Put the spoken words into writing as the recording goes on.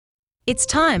It's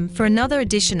time for another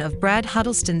edition of Brad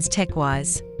Huddleston's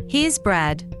Techwise. Here's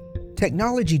Brad.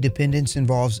 Technology dependence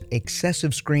involves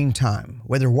excessive screen time,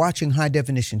 whether watching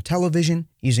high-definition television,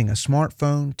 using a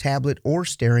smartphone, tablet, or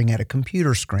staring at a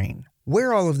computer screen.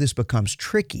 Where all of this becomes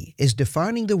tricky is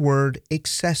defining the word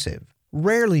excessive.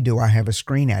 Rarely do I have a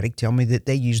screen addict tell me that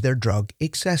they use their drug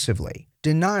excessively.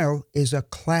 Denial is a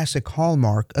classic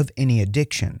hallmark of any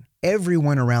addiction.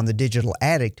 Everyone around the digital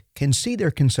addict can see their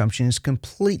consumption is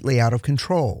completely out of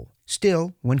control.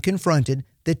 Still, when confronted,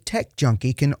 the tech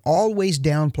junkie can always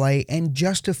downplay and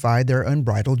justify their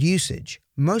unbridled usage,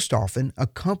 most often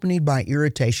accompanied by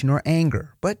irritation or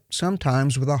anger, but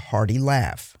sometimes with a hearty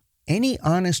laugh. Any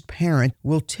honest parent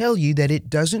will tell you that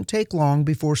it doesn't take long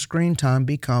before screen time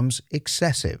becomes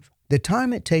excessive. The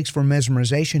time it takes for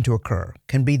mesmerization to occur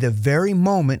can be the very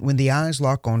moment when the eyes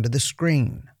lock onto the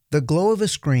screen. The glow of a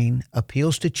screen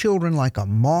appeals to children like a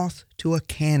moth to a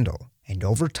candle, and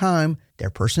over time, their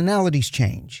personalities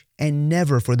change, and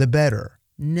never for the better.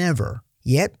 Never.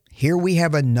 Yet, here we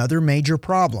have another major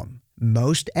problem.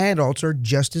 Most adults are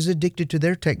just as addicted to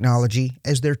their technology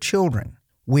as their children.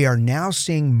 We are now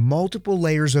seeing multiple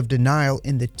layers of denial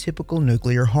in the typical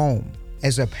nuclear home.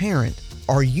 As a parent,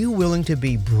 are you willing to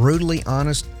be brutally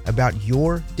honest about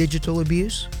your digital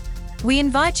abuse? We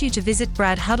invite you to visit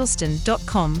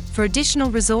bradhuddleston.com for additional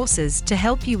resources to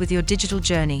help you with your digital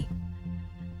journey.